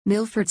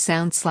Milford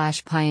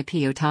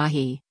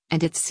Sound/Piopiotahi,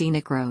 and its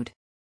scenic road.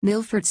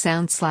 Milford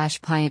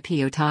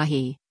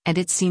Sound/Piopiotahi, and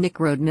its scenic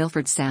road.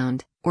 Milford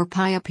Sound, or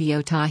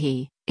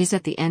Piopiotahi, is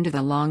at the end of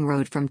a long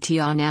road from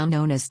Tia, now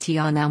known as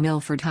Tia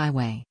Milford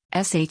Highway,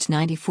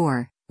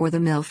 SH94, or the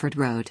Milford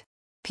Road.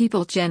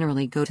 People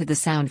generally go to the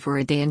Sound for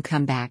a day and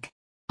come back.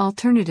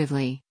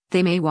 Alternatively,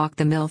 they may walk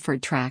the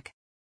Milford Track.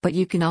 But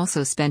you can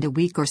also spend a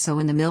week or so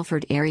in the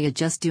Milford area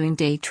just doing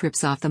day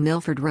trips off the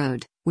Milford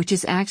Road, which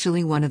is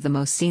actually one of the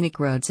most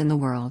scenic roads in the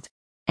world.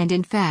 And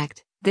in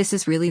fact, this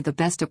is really the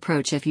best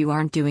approach if you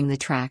aren't doing the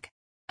track.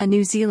 A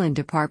New Zealand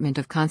Department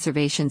of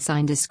Conservation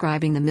sign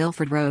describing the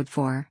Milford Road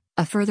for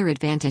a further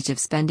advantage of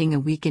spending a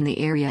week in the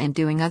area and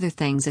doing other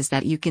things is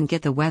that you can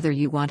get the weather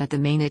you want at the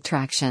main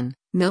attraction,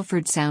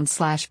 Milford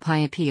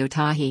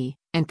Sound/Piopiotahi,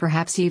 and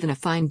perhaps even a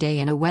fine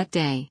day and a wet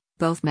day,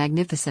 both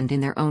magnificent in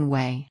their own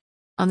way.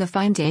 On the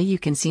fine day you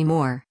can see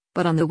more,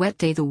 but on the wet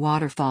day the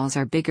waterfalls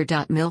are bigger.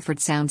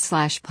 Milford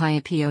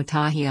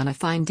Sound/Piopiotahi on a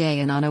fine day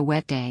and on a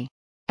wet day.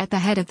 At the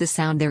head of the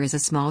Sound there is a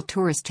small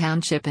tourist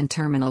township and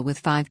terminal with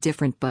 5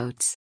 different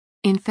boats.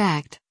 In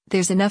fact,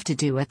 there's enough to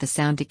do at the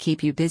Sound to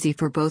keep you busy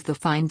for both the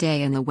fine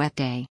day and the wet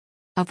day.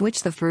 Of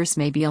which the first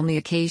may be only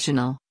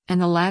occasional,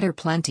 and the latter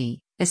plenty,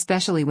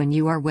 especially when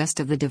you are west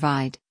of the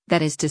divide,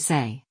 that is to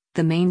say,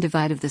 the main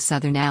divide of the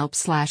Southern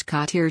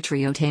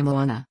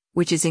Alps/Piopiotahi,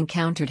 which is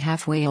encountered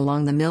halfway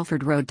along the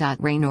Milford Road.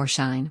 Rain or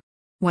shine.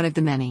 One of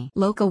the many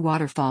local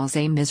waterfalls,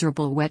 a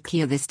miserable wet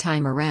Kia this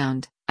time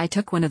around. I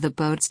took one of the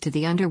boats to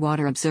the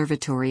underwater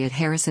observatory at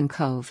Harrison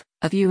Cove,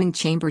 a viewing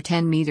chamber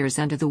 10 meters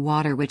under the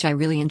water which I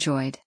really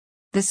enjoyed.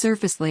 The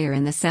surface layer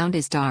in the Sound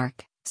is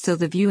dark, so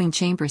the viewing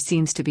chamber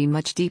seems to be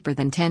much deeper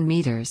than 10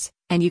 meters,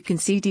 and you can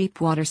see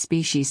deep water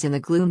species in the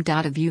gloom.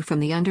 A view from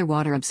the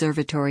underwater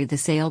observatory. The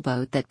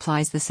sailboat that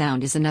plies the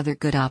Sound is another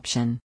good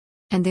option.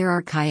 And there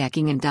are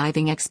kayaking and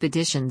diving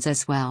expeditions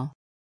as well.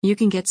 You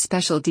can get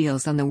special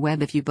deals on the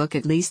web if you book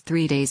at least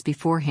 3 days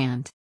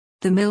beforehand.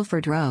 The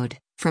Milford Road,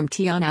 from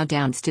Tia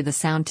Downs to the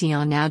Sound.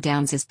 Tia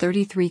Downs is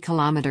 33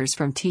 kilometers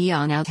from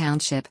Tia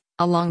Township,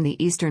 along the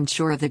eastern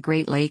shore of the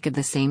Great Lake of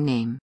the same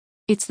name.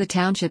 It's the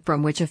township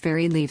from which a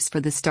ferry leaves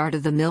for the start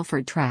of the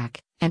Milford Track,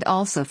 and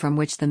also from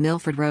which the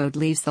Milford Road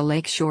leaves the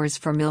lake shores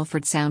for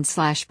Milford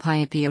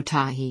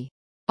Sound/Piopiotahi.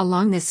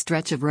 Along this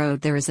stretch of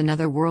road there is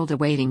another world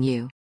awaiting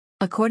you.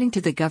 According to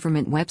the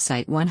government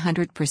website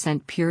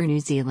 100% Pure New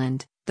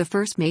Zealand, the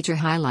first major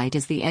highlight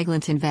is the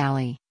Eglinton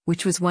Valley,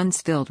 which was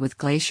once filled with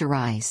glacier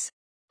ice.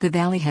 The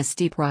valley has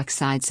steep rock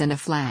sides and a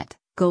flat,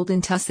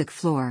 golden tussock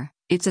floor.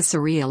 It's a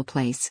surreal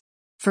place.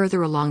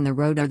 Further along the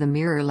road are the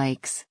Mirror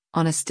Lakes.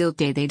 On a still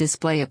day they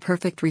display a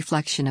perfect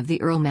reflection of the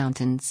Earl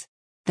Mountains.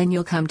 Then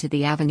you'll come to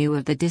the Avenue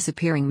of the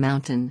Disappearing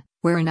Mountain,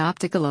 where an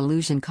optical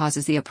illusion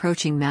causes the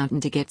approaching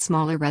mountain to get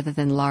smaller rather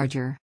than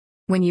larger.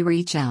 When you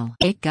reach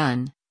Lake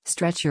Gunn,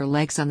 stretch your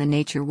legs on the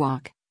Nature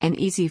Walk, an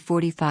easy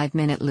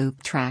 45-minute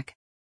loop track.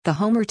 The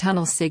Homer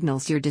Tunnel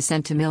signals your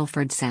descent to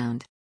Milford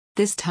Sound.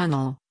 This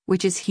tunnel,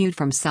 which is hewed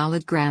from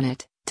solid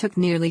granite, took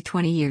nearly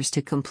 20 years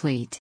to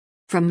complete.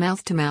 From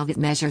mouth to mouth it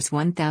measures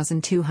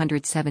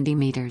 1,270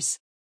 meters.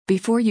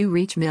 Before you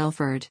reach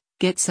Milford,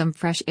 get some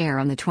fresh air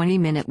on the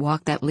 20-minute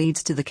walk that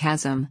leads to the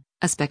Chasm,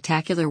 a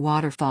spectacular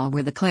waterfall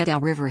where the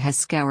Cledell River has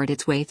scoured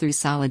its way through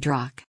solid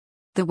rock.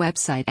 The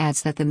website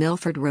adds that the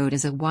Milford Road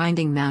is a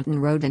winding mountain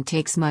road and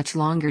takes much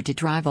longer to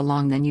drive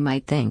along than you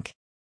might think.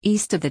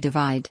 East of the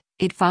divide,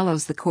 it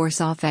follows the course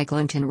off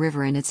Eglinton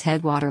River and its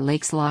headwater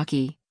lakes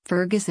Lochie,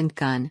 Fergus and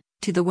Gunn.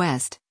 To the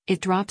west,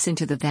 it drops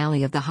into the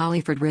valley of the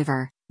Hollyford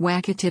River,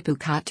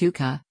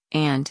 Wakatipu,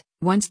 and,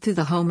 once through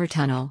the Homer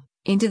Tunnel,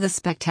 into the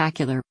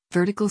spectacular,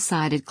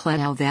 vertical-sided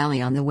Cledell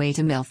Valley on the way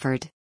to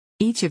Milford.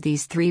 Each of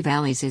these 3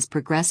 valleys is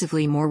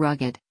progressively more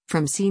rugged,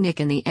 from scenic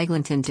in the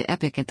Eglinton to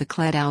epic at the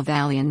Cledell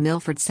Valley and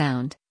Milford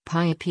Sound,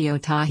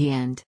 Piopiotahi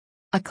end.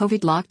 A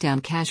COVID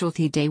lockdown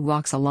casualty day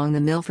walks along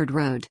the Milford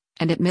Road,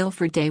 and at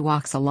Milford day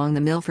walks along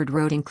the Milford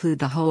Road include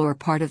the whole or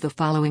part of the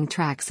following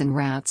tracks and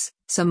routes,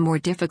 some more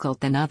difficult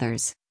than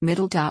others: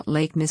 Middle.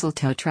 Lake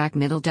Mistletoe Track,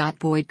 Middle.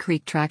 Boyd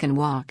Creek Track and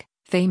Walk,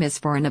 famous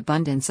for an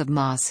abundance of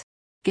moss.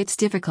 Gets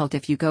difficult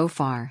if you go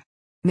far.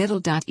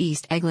 Middle.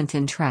 East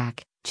Eglinton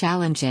Track,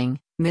 challenging.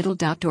 Middle.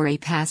 Dorey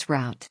Pass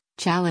Route,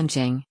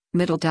 challenging.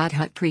 Middle.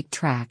 Hut Creek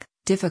Track,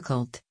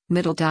 difficult.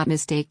 Middle.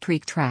 Mistake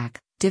Creek Track,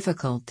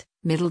 difficult.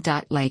 Middle.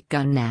 Lake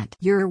Gunn Nat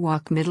Ure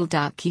Walk, Middle.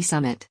 Key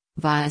Summit,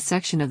 via a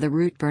section of the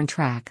Rootburn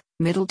Track,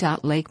 Middle.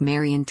 Lake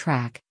Marion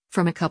Track,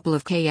 from a couple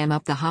of km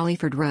up the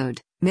Hollyford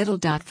Road, Middle.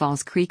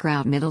 Falls Creek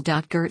Route, Middle.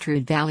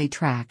 Gertrude Valley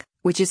Track,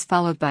 which is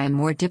followed by a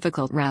more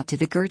difficult route to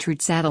the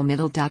Gertrude Saddle,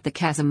 Middle. The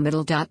Chasm,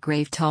 Middle.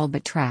 Grave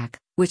Talbot Track,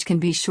 which can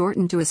be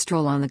shortened to a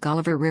stroll on the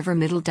Gulliver River,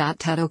 Middle.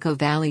 Tudoko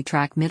Valley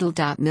Track, Middle.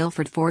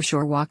 Milford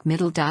Foreshore Walk,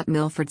 Middle.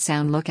 Milford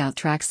Sound Lookout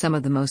Track. Some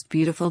of the most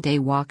beautiful day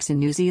walks in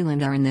New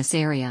Zealand are in this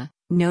area,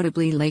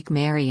 notably Lake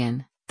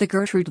Marion, the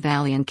Gertrude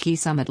Valley and Key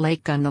Summit,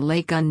 Lake Gunn, the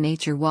Lake Gunn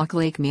Nature Walk,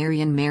 Lake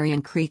Marion,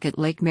 Marion Creek at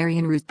Lake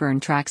Marion,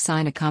 Rootburn Track.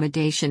 Sign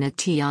accommodation at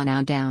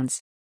Tia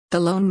Downs. The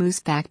Lone Moose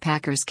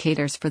Backpackers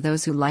caters for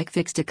those who like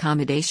fixed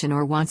accommodation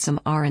or want some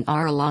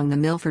R&R along the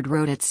Milford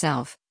Road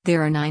itself.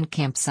 There are 9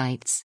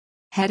 campsites.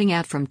 Heading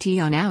out from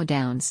Tionao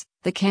Downs,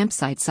 the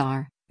campsites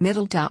are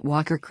Middle.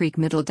 Walker Creek,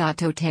 Middle.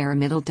 Otera,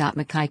 Middle.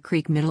 Mackay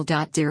Creek, Middle.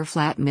 Deer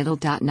Flat, Middle.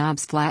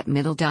 Knobs Flat,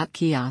 Middle.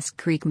 Kiosk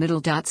Creek,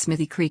 Middle.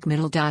 Smithy Creek,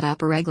 Middle.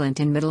 Upper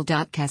Eglinton, Middle.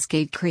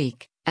 Cascade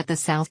Creek. At the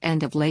south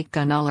end of Lake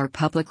Gun, all are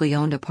publicly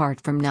owned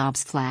apart from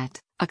Knobs Flat,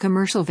 a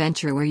commercial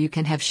venture where you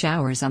can have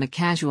showers on a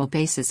casual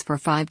basis for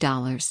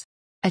 $5.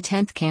 A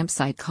 10th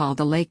campsite called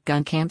the Lake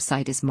Gun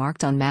campsite is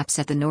marked on maps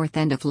at the north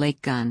end of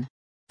Lake Gun.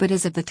 But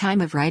as of the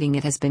time of writing,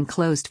 it has been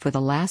closed for the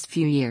last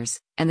few years,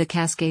 and the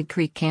Cascade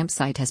Creek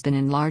campsite has been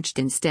enlarged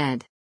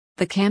instead.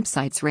 The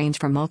campsites range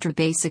from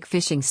ultra-basic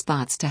fishing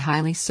spots to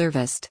highly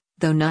serviced,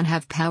 though none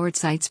have powered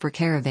sites for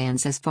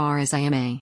caravans as far as I am.